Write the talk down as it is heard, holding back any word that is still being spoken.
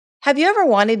Have you ever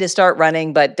wanted to start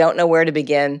running but don't know where to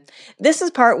begin? This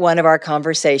is part one of our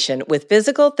conversation with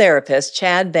physical therapist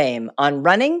Chad Boehm on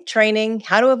running, training,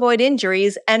 how to avoid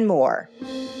injuries, and more.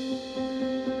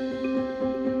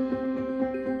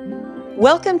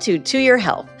 Welcome to Your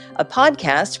Health, a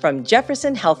podcast from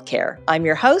Jefferson Healthcare. I'm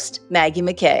your host, Maggie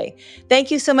McKay. Thank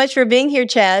you so much for being here,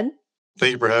 Chad.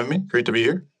 Thank you for having me. Great to be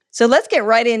here. So let's get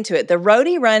right into it. The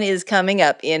Roadie Run is coming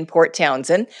up in Port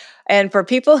Townsend. And for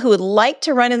people who would like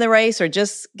to run in the race or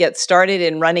just get started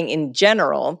in running in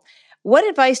general, what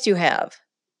advice do you have?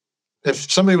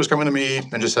 If somebody was coming to me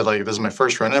and just said, this is my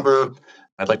first run ever,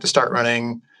 I'd like to start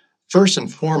running, first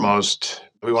and foremost,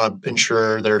 we want to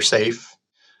ensure they're safe.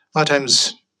 A lot of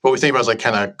times what we think about is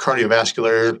kind of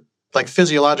cardiovascular,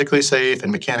 physiologically safe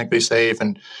and mechanically safe.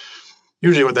 And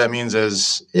usually what that means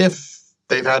is if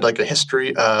they've had a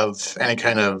history of any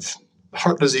kind of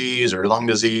heart disease or lung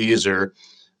disease or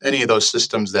any of those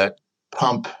systems that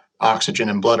pump oxygen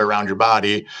and blood around your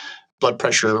body, blood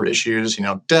pressure issues,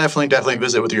 definitely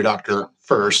visit with your doctor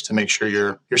first to make sure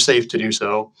you're safe to do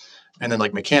so. And then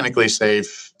mechanically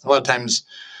safe. A lot of times,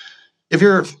 if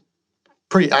you're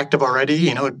pretty active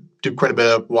already, do quite a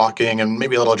bit of walking and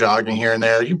maybe a little jogging here and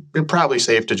there, you're probably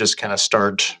safe to just kind of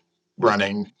start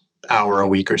running hour a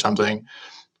week or something.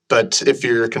 But if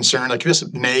you're concerned, if you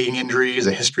have nagging injuries,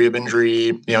 a history of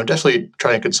injury, definitely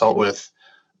try and consult with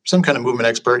some kind of movement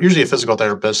expert, usually a physical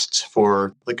therapist,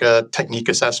 for a technique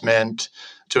assessment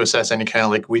to assess any kind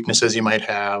of weaknesses you might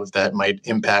have that might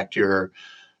impact your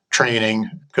training,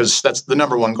 because that's the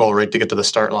number one goal, right? To get to the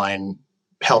start line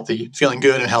healthy, feeling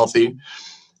good and healthy.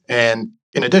 And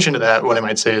in addition to that, what I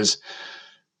might say is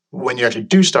when you actually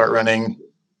do start running,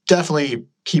 definitely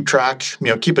keep track,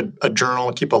 keep a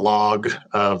journal, keep a log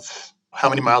of how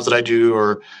many miles did I do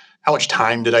or how much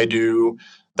time did I do.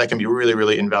 That can be really,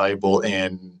 really invaluable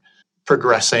in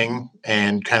progressing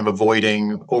and kind of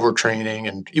avoiding overtraining.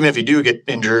 And even if you do get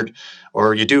injured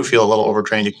or you do feel a little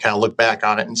overtrained, you can kind of look back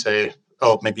on it and say,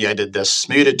 oh, maybe I did this.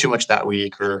 Maybe I did too much that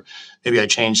week, or maybe I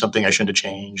changed something I shouldn't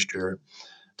have changed. Or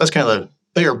that's kind of the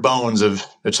bare bones of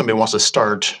if somebody wants to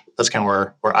start, that's kind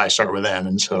of where I start with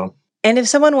them. And if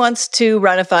someone wants to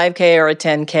run a 5K or a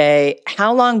 10K,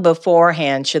 how long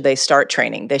beforehand should they start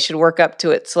training? They should work up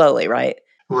to it slowly, right?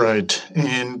 Right.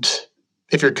 And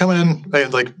if you're coming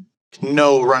in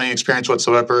no running experience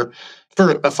whatsoever,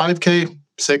 for a 5K,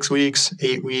 6 weeks,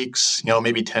 8 weeks,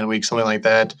 maybe 10 weeks, something like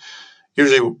that,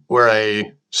 usually where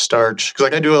I start,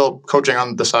 because I do a little coaching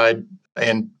on the side,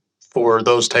 and for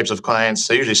those types of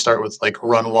clients, I usually start with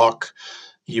run walk.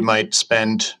 You might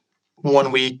spend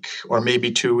 1 week or maybe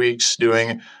 2 weeks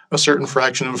doing a certain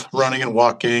fraction of running and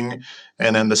walking.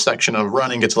 And then the section of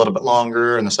running gets a little bit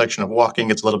longer and the section of walking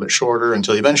gets a little bit shorter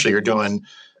until eventually you're doing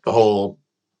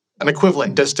an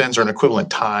equivalent distance or an equivalent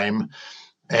time.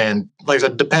 And like I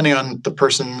said, depending on the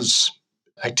person's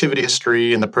activity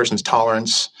history and the person's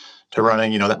tolerance to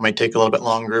running, that might take a little bit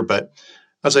longer. But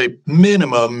I'd say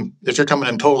minimum, if you're coming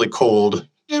in totally cold,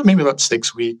 maybe about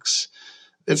 6 weeks.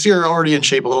 If you're already in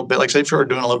shape a little bit, say if you're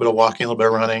doing a little bit of walking, a little bit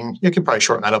of running, you can probably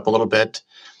shorten that up a little bit.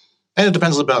 And it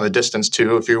depends a little bit on the distance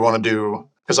too. If you want to do,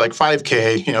 because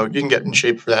 5K, you can get in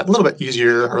shape for that a little bit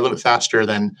easier or a little bit faster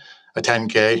than a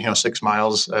 10K, 6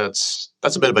 miles. That's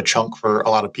a bit of a chunk for a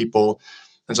lot of people.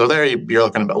 And so there you're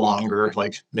looking a bit longer,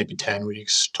 maybe 10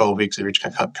 weeks, 12 weeks if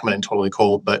you're coming in totally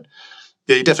cold. But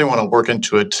yeah, you definitely want to work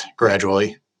into it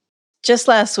gradually. Just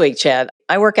last week, Chad,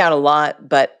 I work out a lot,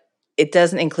 but it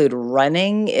doesn't include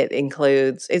running.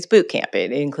 It's boot camp.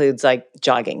 It includes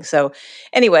jogging. So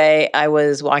anyway, I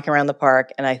was walking around the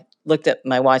park and I looked at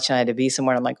my watch and I had to be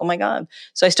somewhere. And I'm like, oh my God.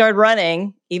 So I started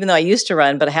running, even though I used to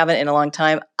run, but I haven't in a long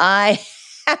time.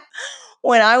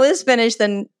 When I was finished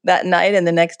that night and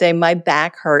the next day, my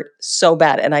back hurt so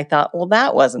bad. And I thought, well,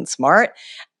 that wasn't smart.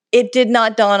 It did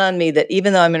not dawn on me that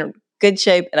even though I'm in good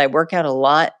shape and I work out a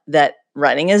lot, that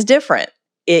running is different.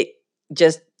 It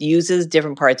just uses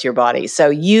different parts of your body. So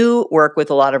you work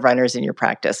with a lot of runners in your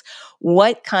practice.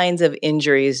 What kinds of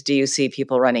injuries do you see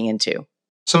people running into?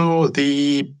 So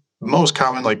the most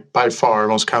common, by far,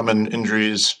 most common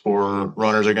injuries for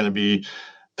runners are going to be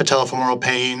patellofemoral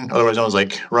pain, otherwise known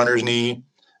as runner's knee,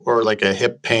 or a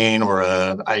hip pain or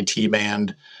a IT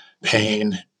band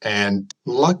pain. And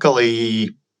luckily,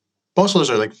 most of those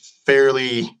are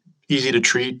fairly easy to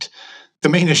treat. The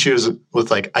main issue is with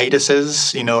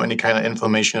itises, any kind of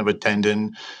inflammation of a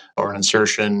tendon or an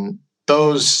insertion.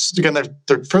 Those, again,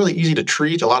 they're fairly easy to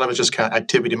treat. A lot of it's just kind of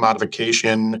activity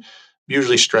modification,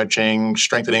 usually stretching,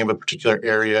 strengthening of a particular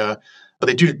area. But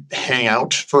they do hang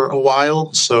out for a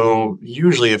while. So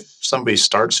usually if somebody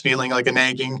starts feeling like a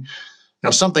nagging,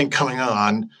 something coming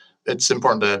on, it's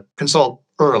important to consult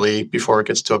early before it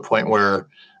gets to a point where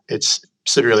it's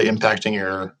severely impacting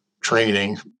your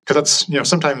training. Because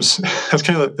sometimes that's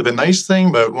kind of the nice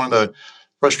thing, but one of the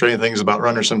frustrating things about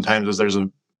runners sometimes is there's a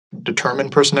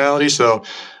determined personality. So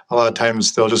a lot of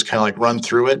times they'll just kind of like run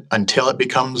through it until it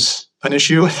becomes an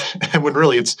issue. And when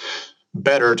really it's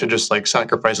better to just like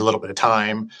sacrifice a little bit of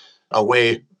time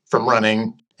away from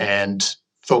running and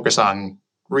focus on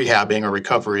rehabbing or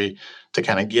recovery to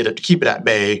kind of keep it at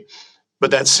bay. But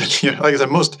that's, like I said,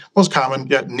 most common,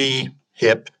 knee,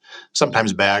 hip,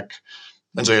 sometimes back.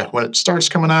 And so, when it starts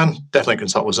coming on, definitely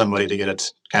consult with somebody to get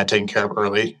it kind of taken care of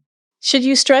early. Should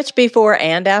you stretch before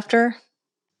and after?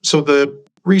 So the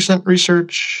recent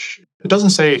research, it doesn't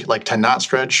say like to not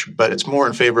stretch, but it's more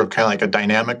in favor of kind of like a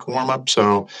dynamic warm-up.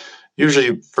 So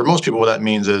usually for most people, what that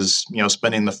means is,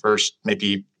 spending the first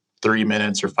maybe 3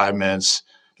 minutes or 5 minutes,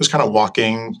 just kind of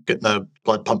walking, getting the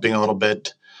blood pumping a little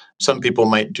bit. Some people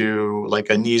might do like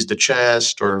a knees to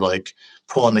chest or like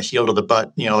pulling the heel to the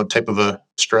butt, type of a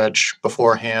stretch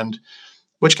beforehand,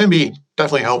 which can be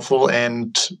definitely helpful.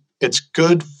 And it's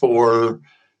good for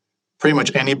pretty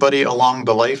much anybody along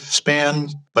the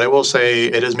lifespan. But I will say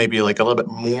it is maybe like a little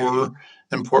bit more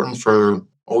important for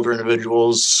older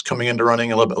individuals coming into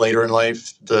running a little bit later in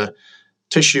life. The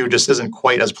tissue just isn't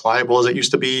quite as pliable as it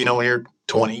used to be, when you're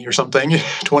 20 or something,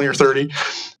 20 or 30.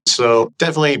 So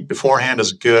definitely beforehand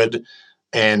is good.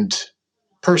 And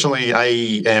personally, I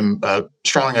am a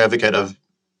strong advocate of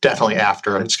definitely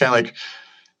after. It's kind of like,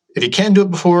 if you can do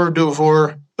it before,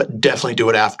 but definitely do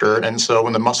it after. And so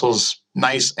when the muscle's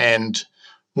nice and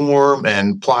warm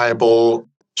and pliable,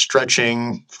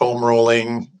 stretching, foam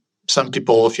rolling, some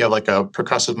people, if you have like a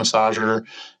percussive massager,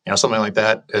 something like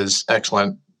that is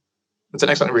excellent. It's an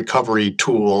excellent recovery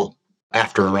tool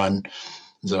after a run.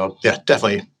 So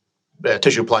definitely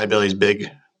tissue pliability is big.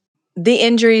 The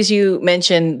injuries you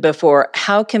mentioned before,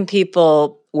 how can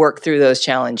people work through those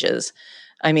challenges?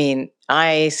 I mean,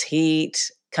 ice, heat,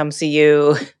 come see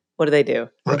you. What do they do?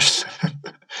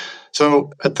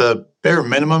 So at the bare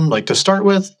minimum, like to start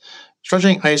with,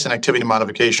 stretching, ice, and activity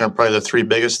modification are probably the three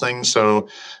biggest things. So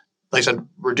like I said,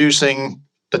 reducing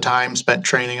the time spent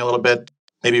training a little bit,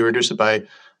 maybe reduce it by,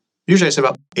 usually I say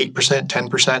about 8%,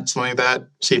 10%, something like that.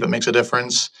 See if it makes a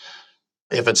difference.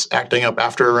 If it's acting up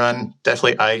after a run,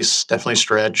 definitely ice, definitely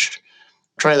stretch.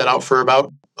 Try that out for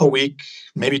about a week,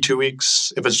 maybe 2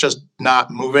 weeks. If it's just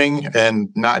not moving and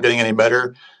not getting any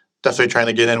better, definitely trying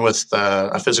to get in with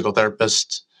a physical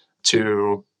therapist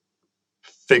to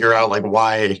figure out like,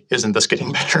 why isn't this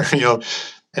getting better?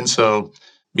 And so,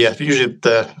 usually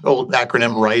the old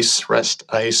acronym RICE, rest,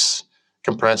 ice,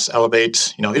 compress,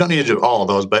 elevate. You don't need to do all of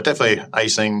those, but definitely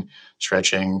icing,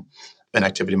 stretching, and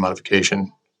activity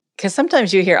modification. Because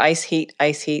sometimes you hear ice, heat,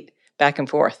 back and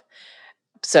forth.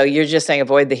 So you're just saying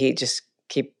avoid the heat, just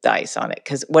keep the ice on it.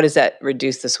 Because what does that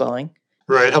reduce the swelling?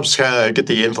 Right. It helps kind of get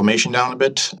the inflammation down a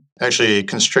bit. Actually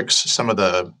constricts some of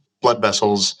the blood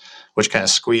vessels, which kind of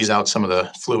squeeze out some of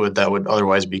the fluid that would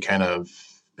otherwise be kind of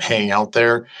hanging out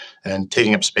there and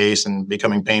taking up space and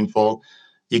becoming painful.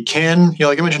 You can,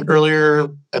 like I mentioned earlier,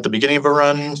 at the beginning of a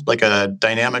run, like a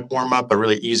dynamic warm-up, a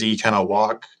really easy kind of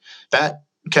walk, that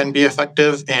can be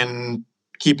effective in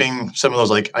keeping some of those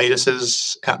like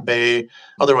itises at bay.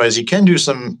 Otherwise, you can do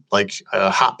some like a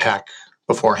hot pack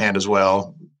beforehand as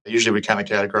well. Usually we kind of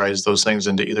categorize those things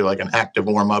into either like an active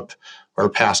warm-up or a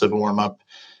passive warm-up.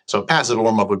 So a passive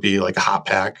warm-up would be like a hot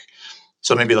pack.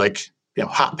 So maybe like,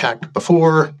 hot pack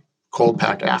before, cold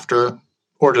pack after,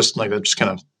 or just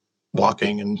kind of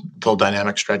walking and little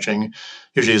dynamic stretching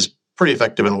usually is pretty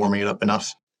effective in warming it up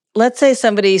enough. Let's say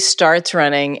somebody starts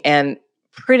running and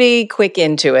pretty quick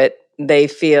into it, they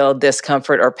feel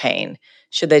discomfort or pain.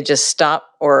 Should they just stop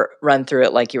or run through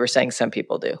it like you were saying some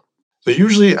people do? So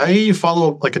usually I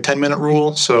follow like a 10-minute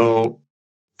rule. So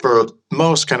for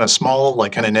most kind of small,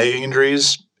 like kind of nagging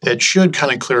injuries, it should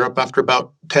kind of clear up after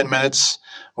about 10 minutes.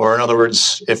 Or in other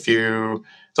words, it's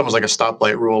almost like a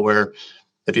stoplight rule where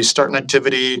if you start an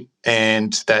activity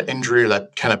and that injury or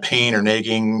that kind of pain or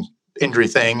nagging injury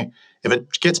thing, if it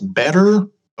gets better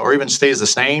or even stays the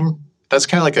same, that's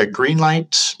kind of like a green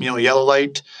light, yellow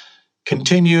light.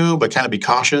 Continue, but kind of be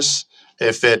cautious.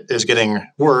 If it is getting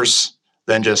worse,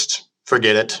 then just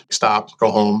forget it, stop, go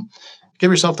home.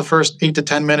 Give yourself the first 8 to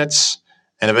 10 minutes.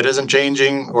 And if it isn't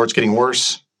changing or it's getting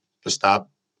worse, just stop.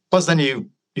 Plus, then you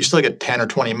still get 10 or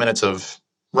 20 minutes of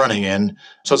running in.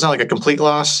 So it's not like a complete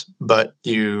loss, but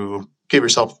you give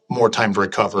yourself more time to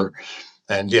recover.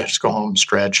 And just go home,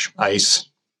 stretch, ice.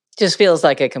 Just feels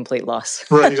like a complete loss.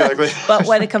 Right, exactly. But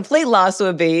what a complete loss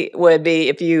would be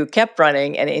if you kept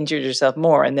running and injured yourself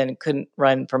more and then couldn't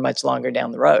run for much longer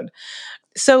down the road.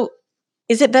 So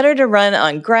Is it better to run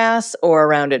on grass or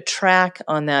around a track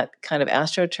on that kind of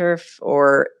AstroTurf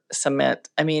or cement?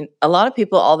 I mean, a lot of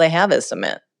people, all they have is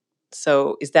cement.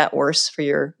 So is that worse for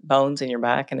your bones and your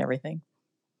back and everything?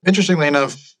 Interestingly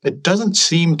enough, it doesn't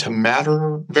seem to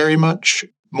matter very much.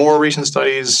 More recent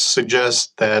studies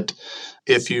suggest that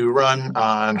if you run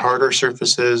on harder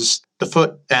surfaces, the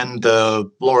foot and the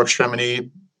lower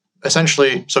extremity,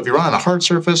 essentially, so if you run on a hard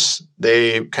surface,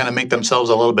 they kind of make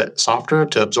themselves a little bit softer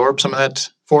to absorb some of that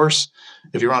force.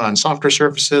 If you run on softer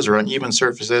surfaces or uneven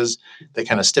surfaces, they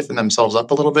kind of stiffen themselves up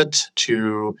a little bit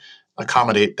to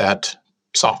accommodate that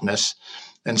softness.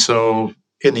 And so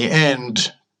in the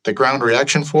end, the ground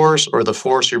reaction force or the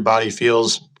force your body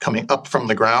feels coming up from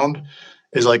the ground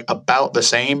is like about the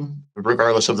same,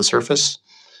 regardless of the surface.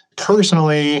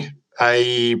 Personally,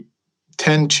 I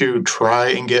tend to try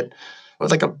and get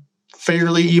like a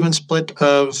fairly even split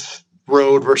of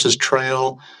road versus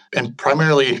trail, and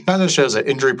primarily not just as an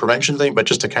injury prevention thing, but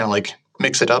just to kind of like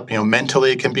mix it up.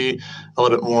 Mentally it can be a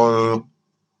little bit more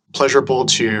pleasurable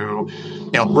to,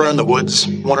 run in the woods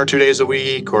 1 or 2 days a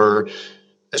week, or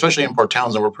especially in Port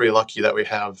Townsend, we're pretty lucky that we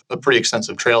have a pretty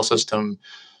extensive trail system.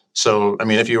 So, I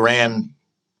mean, if you ran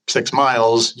 6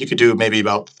 miles, you could do maybe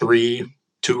about 2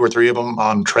 or 3 of them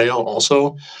on trail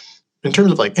also. In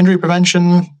terms of like injury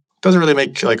prevention, doesn't really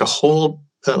make like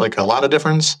a lot of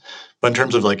difference. But in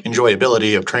terms of like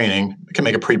enjoyability of training, it can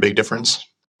make a pretty big difference.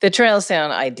 The trails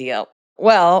sound ideal.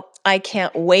 Well, I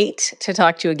can't wait to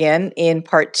talk to you again in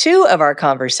part 2 of our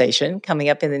conversation coming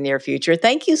up in the near future.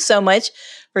 Thank you so much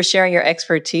for sharing your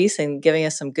expertise and giving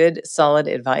us some good, solid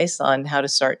advice on how to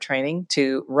start training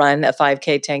to run a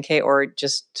 5K, 10K, or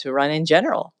just to run in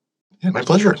general. Yeah, my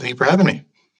pleasure. Thank you for having me.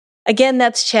 Again,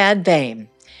 that's Chad Boehm.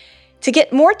 To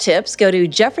get more tips, go to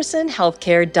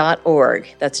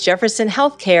jeffersonhealthcare.org. That's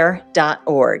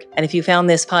jeffersonhealthcare.org. And if you found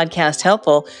this podcast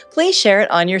helpful, please share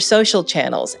it on your social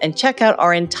channels and check out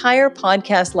our entire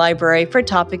podcast library for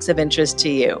topics of interest to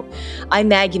you. I'm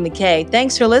Maggie McKay.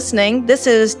 Thanks for listening. This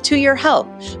is To Your Health,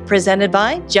 presented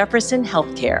by Jefferson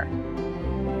Healthcare.